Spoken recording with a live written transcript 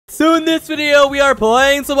So in this video, we are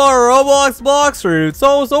playing some more Roblox BLOX FRUIT. So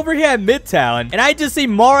I was over here at Midtown, and I just see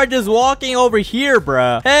Mara just walking over here,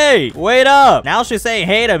 bruh. Hey, wait up. Now she's saying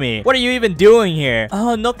hey to me. What are you even doing here?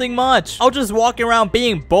 Oh, nothing much. I was just walking around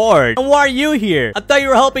being bored. And why are you here? I thought you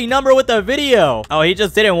were helping Number with the video. Oh, he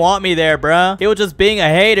just didn't want me there, bruh. He was just being a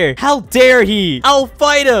hater. How dare he? I'll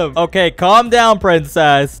fight him. Okay, calm down,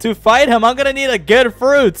 princess. To fight him, I'm gonna need a good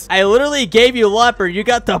fruit. I literally gave you leopard. You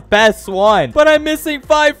got the best one. But I'm missing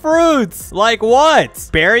 5 fruits. Like what?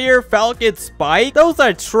 Barrier, falcon, spike? Those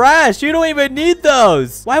are trash. You don't even need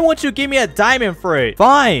those. Why won't you give me a diamond fruit?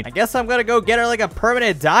 Fine. I guess I'm gonna go get her like a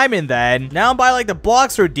permanent diamond then. Now I'm by like the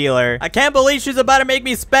BLOX FRUIT dealer. I can't believe she's about to make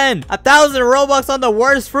me spend 1,000 Robux on the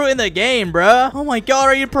worst fruit in the game, bruh. Oh my god,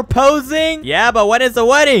 are you proposing? Yeah, but when is the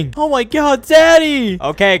wedding? Oh my god, daddy.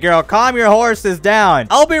 Okay, girl, calm your horses down.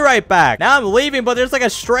 I'll be right back. Now I'm leaving, but there's like a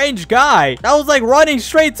strange guy that was like running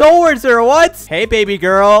straight towards her. What? Hey, baby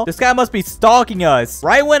girl. This guy must be stalking us.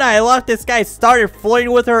 Right when I left, this guy started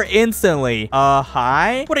flirting with her instantly.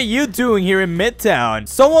 Hi? What are you doing here in Midtown?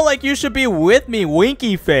 Someone like you should be with me,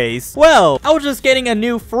 winky face. Well, I was just getting a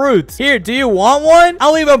new fruit. Here, do you want one?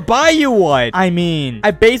 I'll even buy you one. I mean, I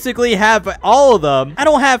basically have all of them. I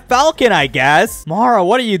don't have falcon, I guess. Mara,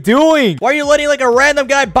 what are you doing? Why are you letting like a random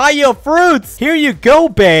guy buy you fruits? Here you go,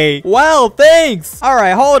 bae. Wow, thanks. All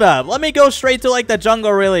right, hold up. Let me go straight to like the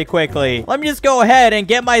jungle really quickly. Let me just go ahead and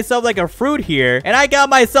get myself like a fruit here, and I got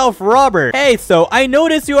myself rubber. Hey, so I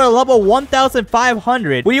noticed you are level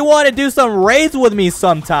 1,500. Will you want to do some raids with me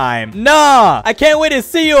sometime? Nah, I can't wait to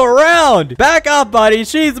see you around. Back up, buddy.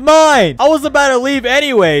 She's mine. I was about to leave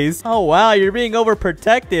anyways. Oh wow, you're being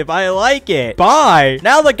overprotective. I like it. Bye.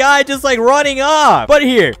 Now the guy just like running off. But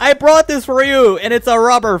here, I brought this for you, and it's a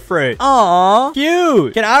rubber fruit. Aw,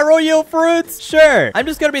 cute. Can I roll you fruits? Sure. I'm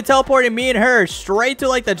just gonna be teleporting me and her straight to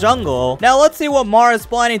like the jungle. Now let's see what Mara's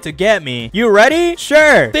planning to get me. You ready?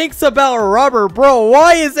 Sure. Thinks about rubber, bro.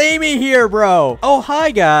 Why is Amy here, bro? Oh,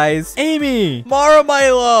 hi, guys. Amy. Mara,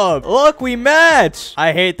 my love. Look, we match.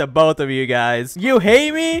 I hate the both of you guys. You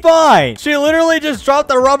hate me? Fine. She literally just dropped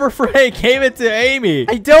the rubber fruit and gave it to Amy.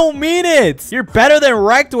 I don't mean it. You're better than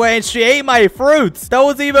Rektway, and she ate my fruits. That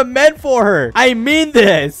was even meant for her. I mean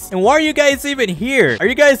this. And why are you guys even here? Are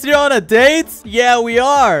you guys here on a date? Yeah, we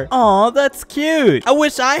are. Aw, that's cute. I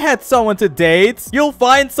wish I had someone to date. You'll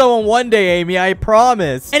find someone one day, Amy, I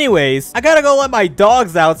promise. Anyways, I gotta go let my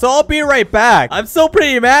dogs out, so I'll be right back. I'm still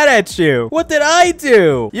pretty mad at you. What did I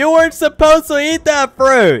do? You weren't supposed to eat that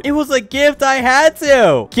fruit. It was a gift. I had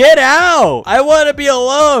to. Get out. I want to be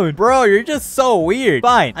alone. Bro, you're just so weird.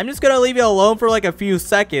 Fine. I'm just gonna leave you alone for like a few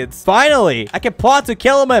seconds. Finally, I can plot to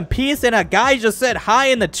kill him in peace, and a guy just said hi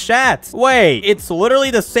in the chat. Wait, it's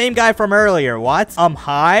literally the same guy from earlier. What?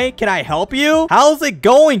 Hi? Can I help you? How's it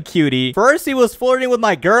going, cutie? First, he was flirting with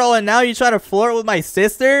my girl, and now you try to flirt with my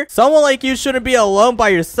sister? Someone like you shouldn't be alone by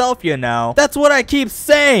yourself, you know. That's what I keep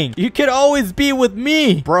saying. You could always be with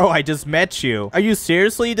me. Bro, I just met you. Are you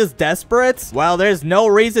seriously this desperate? Well, there's no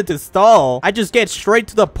reason to stall. I just get straight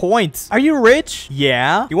to the point. Are you rich?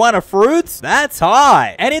 Yeah. You want a fruit? That's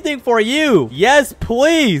hot. Anything for you. Yes,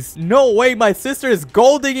 please. No way, my sister is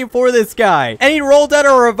gold digging for this guy. And he rolled out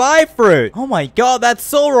a revived fruit. Oh my god, that's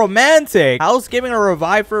so romantic. How's giving a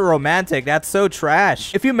revived fruit romantic? That's so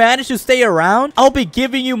trash. If you manage to stay around, I'll be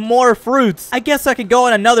giving you more fruits. I guess I can go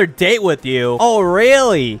on another date with you. Oh,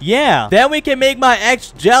 really? Yeah. Then we can make my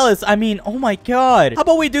ex jealous. I mean, oh my god. How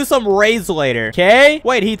about we do some raids later? Okay?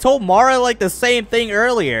 Wait, he told Mara like the same thing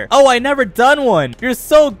earlier. Oh, I never done one. You're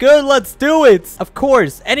so good. Let's do it. Of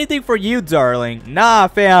course. Anything for you, darling. Nah,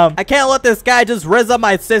 fam. I can't let this guy just rizz up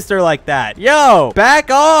my sister like that. Yo, back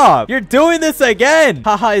off. You're doing this again.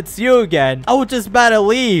 Haha, it's you again. I was just about to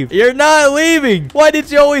leave. You're not leaving. Why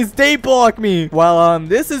did you always date block me? Well,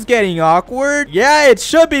 this is getting awkward. Yeah, it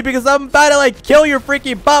should be, because I'm about to like kill your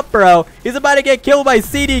freaking butt, bro. He's about to get killed by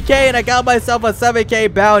CDK, and I got myself a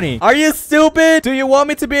 7K bounty. Are you stupid? Do you want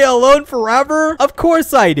me to be alone forever? Of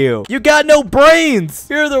course I do. You got no brains.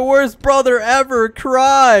 You're the worst brother ever.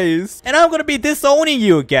 Cries. And I'm gonna be disowning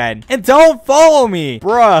you again. And don't follow me.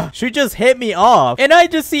 Bruh, she just hit me off. And I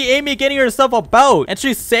just see Amy getting herself a boat, and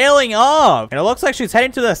she's sailing off. And it looks like she's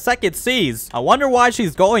heading to the second seas. I wonder why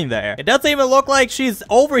she's going there. It doesn't even look like she's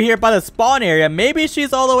over here by the spawn area. Maybe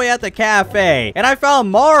she's all the way at the cafe. And I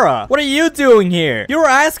found Mara. What are you doing here? You were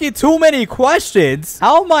asking too many questions.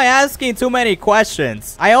 How am I asking too many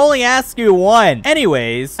questions? I only asked you one.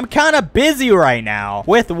 Anyways, I'm kind of busy right now.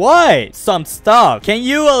 With what? Some stuff. Can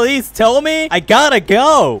you at least tell me? I gotta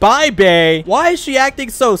go. Bye, bae. Why is she acting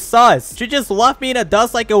so sus? She just left me in the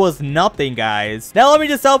dust like it was nothing, guys. Now let me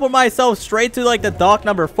just teleport myself straight to like the dock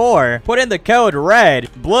number 4. Put in the code put red,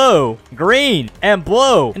 blue, green, and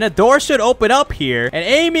blue. And the door should open up here. And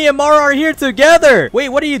Amy and Mara are here together. Wait,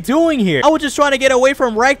 what are you doing here? I was just trying to get away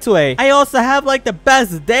from Rektway. I also have like the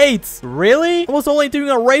best dates. Really? I was only doing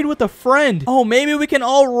a raid with a friend. Oh, maybe we can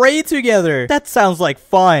all raid together. That sounds like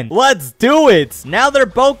fun. Let's do it. Now they're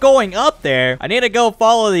both going up there. I need to go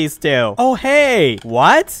follow these two. Oh, hey.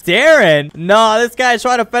 What? Darren? No, this guy's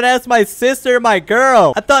trying to finesse my sister and my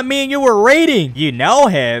girl. I thought me and you were raiding. You know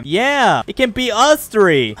him? Yeah. It can be us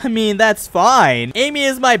three. I mean, that's fine. Amy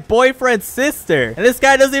is my boyfriend's sister. And this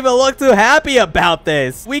guy doesn't even look too happy about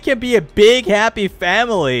this. We can be a big, happy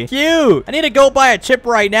family. Cute. I need to go buy a chip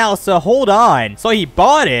right now, so hold on. So he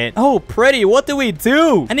bought it. Oh, pretty. What do we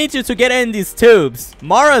do? I need you to get in these tubes.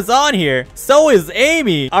 Mara's on here. So is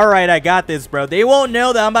Amy. All right, I got this, bro. They won't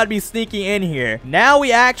know that I'm about to be sneaking in here. Now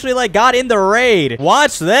we actually like got in the raid.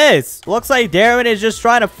 Watch this. Looks like Darren is just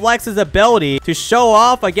trying to flex his ability to show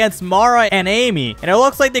off against Mara and Amy. And it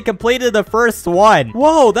looks like they completed the first one.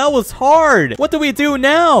 Whoa, that was hard. What do we do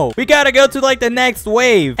now? We gotta go to like the next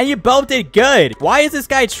wave. And you both did good. Why is this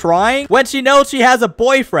guy trying when she knows she has a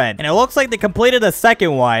boyfriend? And it looks like they completed the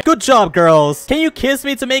second one. Good job, girls. Can you kiss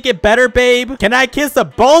me to make it better, babe? Can I kiss the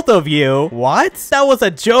both of you? What? That was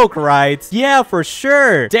a joke, right? Yeah, for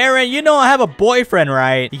sure. Darren, you know I have a boyfriend,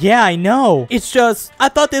 right? Yeah, I know. It's just, I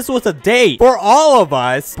thought this was a date for all of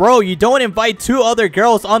us. Bro, you don't invite two other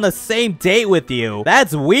girls on the same date with you.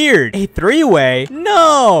 That's weird. A three-way?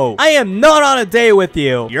 No, I am not on a date with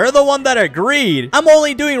you. You're the one that agreed. I'm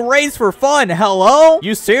only doing raids for fun. Hello?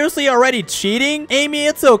 You seriously already cheating? Amy,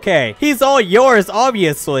 it's okay. He's all yours,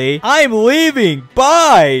 obviously. I'm leaving.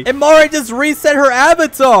 Bye. And Mara just reset her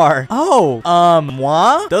avatar. Oh,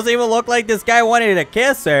 what? Doesn't even look like this guy wanted to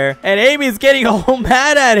kiss her. And Amy's getting all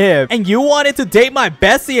mad at him. And you wanted to date my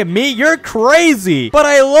bestie and me? You're crazy. But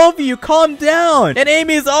I love you. Calm down. And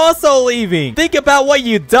Amy's also leaving. Think about what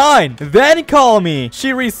you done. Then call me. She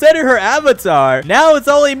resetted her avatar. Now it's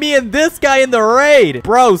only me and this guy in the raid.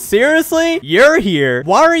 Bro, seriously? You're here.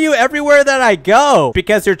 Why are you everywhere that I go?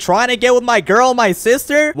 Because you're trying to get with my girl and my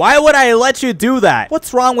sister? Why would I let you do that?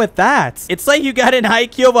 What's wrong with that? It's like you got an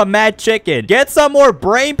IQ of a mad chicken. Get some more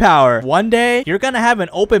brain power. One day, you're gonna have an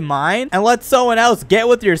open mind and let someone else get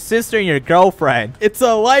with your sister and your girlfriend. It's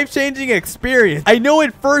a life-changing experience. I know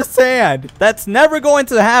it firsthand. That's never going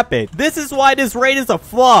to happen. This is why this raid is a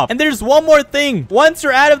flop. And there's one more thing. Once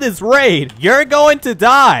you're out of this raid, you're going to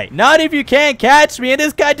die. Not if you can't catch me. And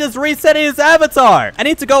this guy just reset his avatar. I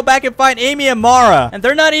need to go back and find Amy and Mara. And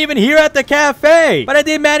they're not even here at the cafe. But I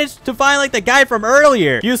did manage to find like the guy from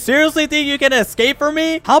earlier. You seriously think you can escape from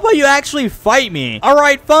me? How about you actually fight me?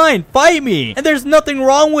 Alright, fine. Fight me. And there's nothing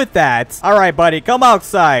wrong with that. Alright, buddy. Come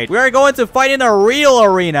outside. We are going to fight in a real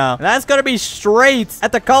arena. And that's gonna be straight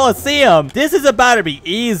at the Coliseum. This is about to be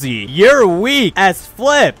easy. You're weak as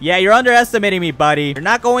flip. Yeah, you're underestimating me, buddy. You're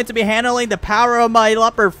not going to be handling the power of my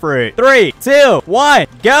leopard fruit. 3, 2, 1,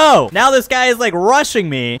 go. Now this guy is like rushing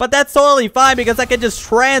me. But that's totally fine because I can just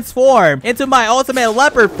transform into my ultimate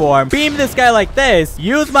leopard form. Beam this guy like this.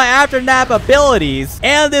 Use my after nap abilities.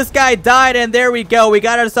 And this guy died. And there we go. We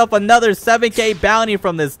got ourselves another 7K bounty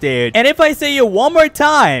from this dude. And if I say you one more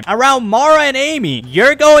time around Mara and Amy,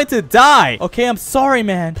 you're going to die. Okay, I'm sorry,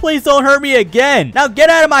 man. Please don't hurt me again. Now get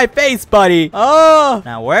out of my face, buddy. Oh,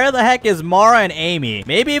 now where the heck is Mara and Amy?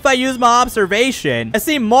 Maybe if I use my observation, I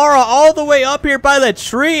see Mara all the way up here by the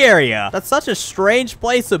tree area. That's such a strange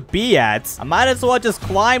place to be at. I might as well just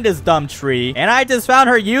climb this dumb tree. And I just found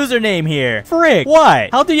her username here. Frick,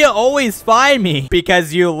 what? How do you always find me?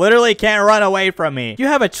 Because you literally can't run away from me. You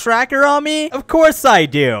have a tracker on me? Of course I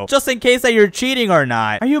do. Just in case that you're cheating or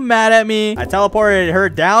not. Are you mad at me? I teleported her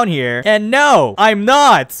down here. And no, I'm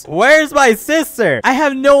not. Where's my sister? I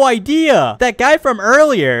have no idea. That guy from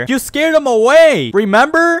earlier, you scared him away.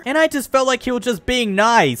 Remember? And I just felt like he was just being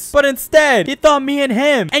nice. But instead, he thought me and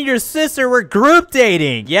him and your sister were group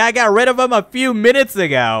dating. Yeah, I got rid of him a few minutes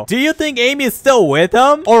ago. Do you think Amy is still with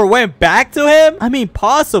him? Or went back to him? I mean,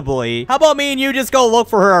 possibly. How about me and you just go look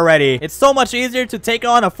for her already? It's so much easier to take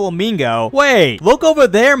on a flamingo. Wait, look over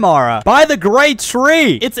there, Mara. By the great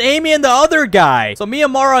tree. It's Amy and the other guy. So me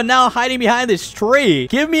and Mara are now hiding behind this tree.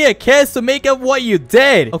 Give me a kiss to make up what you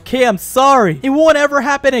did. Okay, I'm sorry. It won't ever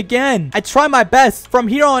happen again. I try my best from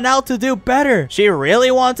here on out to do better. She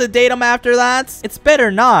really wants to date him after that? It's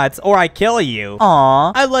better not, or I kill you.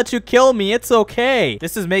 Aw, I let you kill me. It's okay.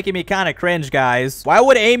 This is making me kind of cringe, guys. Why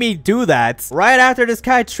would Amy do that? Right after this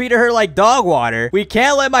guy treated her like dog water. We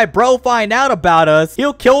can't let my bro find out about us.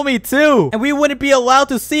 He'll kill me too. And we wouldn't be allowed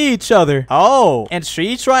to see each other. Oh, and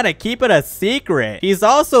she's trying to keep it a secret. He's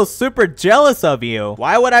also super jealous of you.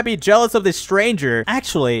 Why would I be jealous of this stranger?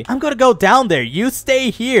 Actually, actually. I'm gonna go down there. You stay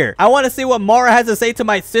here. I want to see what Mara has to say to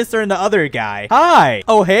my sister and the other guy. Hi.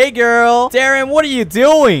 Oh, hey, girl. Darren, what are you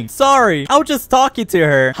doing? Sorry, I was just talking to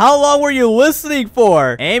her. How long were you listening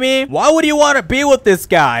for? Amy, why would you want to be with this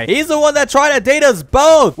guy? He's the one that tried to date us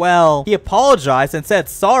both. Well, he apologized and said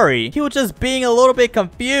sorry. He was just being a little bit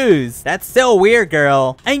confused. That's still weird,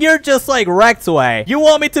 girl. And you're just like Rektway. You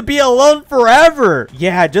want me to be alone forever.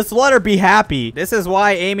 Yeah, just let her be happy. This is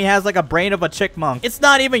why Amy has like a brain of a chickmunk. It's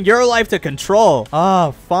not even your life to control.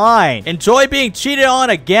 Oh, fine. Enjoy being cheated on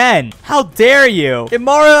again. How dare you? And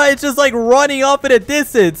Mara is just like running off in a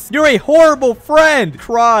distance. You're a horrible friend.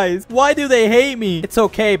 Cries. Why do they hate me? It's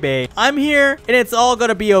okay, babe. I'm here and it's all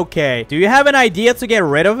gonna be okay. Do you have an idea to get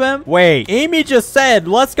rid of him? Wait, Amy just said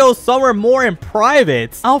let's go somewhere more in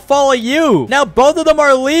private. I'll follow you. Now both of them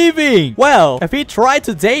are leaving. Well, if he tried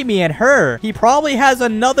to date me and her, he probably has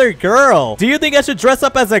another girl. Do you think I should dress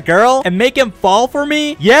up as a girl and make him fall for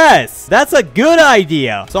me? Yes, that's a good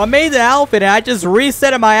idea. So I made the outfit and I just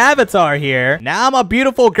reset my avatar here. Now I'm a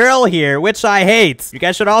beautiful girl here, which I hate. You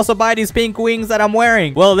guys should also buy these pink wings that I'm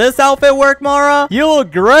wearing. Will this outfit work, Mara? You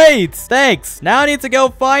look great. Thanks. Now I need to go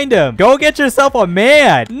find him. Go get yourself a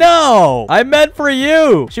man. No, I meant for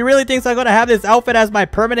you. She really thinks I'm gonna have this outfit as my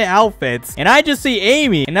permanent outfit. And I just see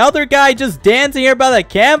Amy, another guy just dancing here by the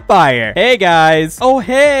campfire. Hey guys. Oh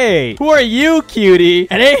hey, who are you, cutie?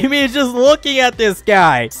 And Amy is just looking at this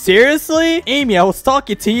guy. Seriously? Amy, I was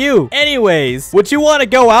talking to you. Anyways, would you want to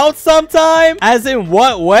go out sometime? As in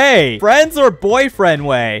what way? Friends or boyfriend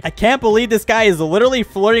way? I can't believe this guy is literally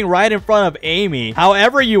flirting right in front of Amy.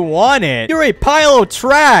 However you want it. You're a pile of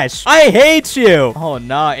trash. I hate you. Oh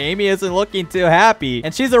no, Amy isn't looking too happy.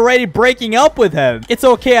 And she's already breaking up with him. It's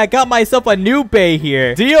okay, I got myself a new bae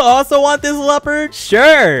here. Do you also want this leopard?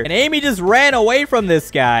 Sure. And Amy just ran away from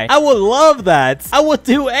this guy. I would love that. I would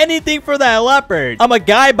do anything for that leopard. I'm a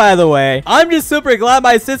guy, by the way. I'm just super glad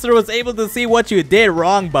my sister was able to see what you did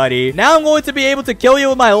wrong, buddy. Now I'm going to be able to kill you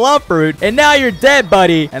with my love fruit. And now you're dead,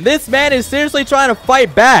 buddy. And this man is seriously trying to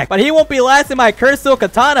fight back. But he won't be lasting my cursed steel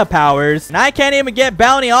katana powers. And I can't even get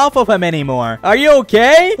bounty off of him anymore. Are you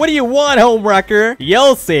okay? What do you want, homewrecker?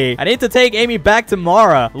 You'll see. I need to take Amy back to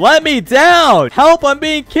Mara. Let me down. Help, I'm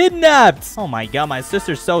being kidnapped. Oh my god, my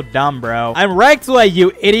sister's so dumb, bro. I'm Rektway,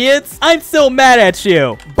 you idiots. I'm still mad at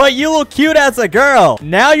you. But you look cute as a girl.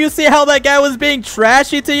 Now you see how that guy was being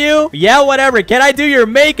trashy to you? Yeah, whatever. Can I do your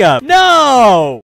makeup? No!